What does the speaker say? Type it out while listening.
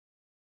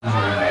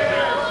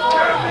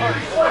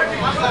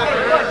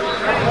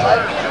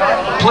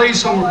play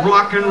some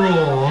rock and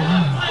roll.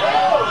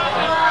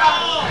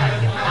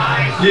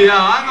 Yeah,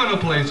 I'm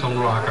gonna play some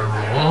rock and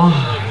roll.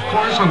 Of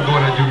course I'm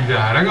gonna do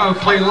that. I'm gonna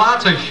play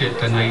lots of shit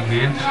tonight,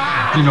 man.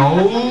 You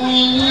know.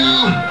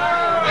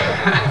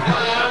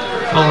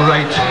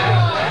 Alright.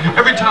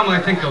 Every time I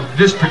think of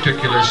this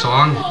particular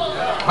song,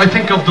 I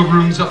think of the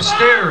rooms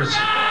upstairs.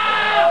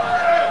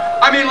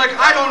 I mean, like,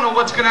 I don't know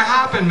what's gonna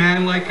happen,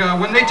 man. Like,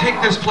 when they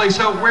take this place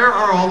out, where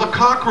are all the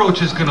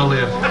cockroaches gonna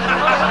live?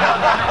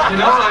 You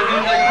know, I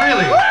mean, like,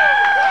 really.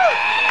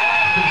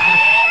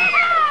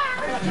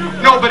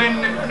 No, but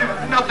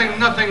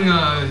nothing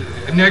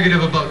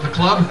negative about the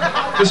club.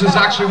 This is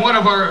actually one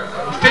of our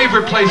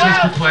favorite places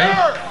to play,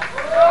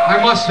 I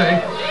must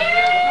say.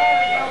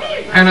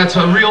 And it's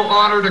a real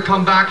honor to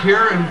come back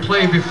here and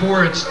play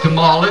before it's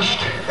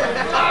demolished.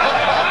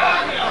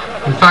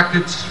 In fact,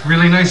 it's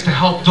really nice to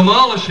help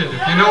demolish it,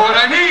 if you know what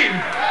I mean.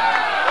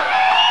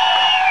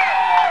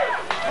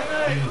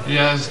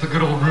 Yes, the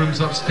good old rooms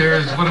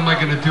upstairs. What am I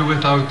going to do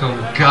without them?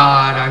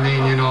 God, I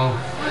mean, you know.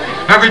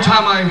 Every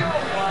time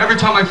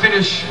I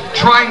finish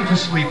trying to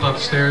sleep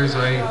upstairs,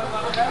 I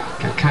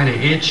get kind of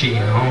itchy, you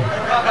know.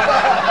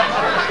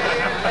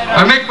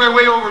 I make my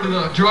way over to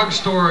the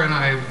drugstore and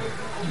I,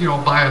 you know,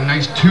 buy a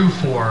nice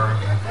 2-4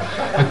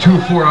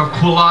 of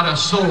Quilada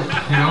soap,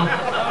 you know.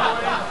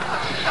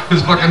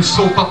 Just fucking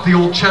soap up the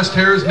old chest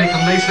hairs, make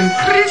them nice and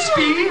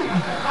crispy.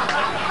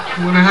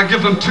 When I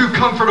give them too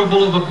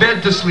comfortable of a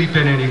bed to sleep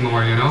in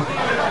anymore, you know.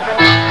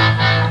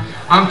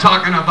 I'm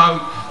talking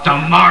about the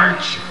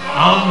March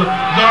of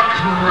the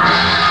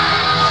CRABS.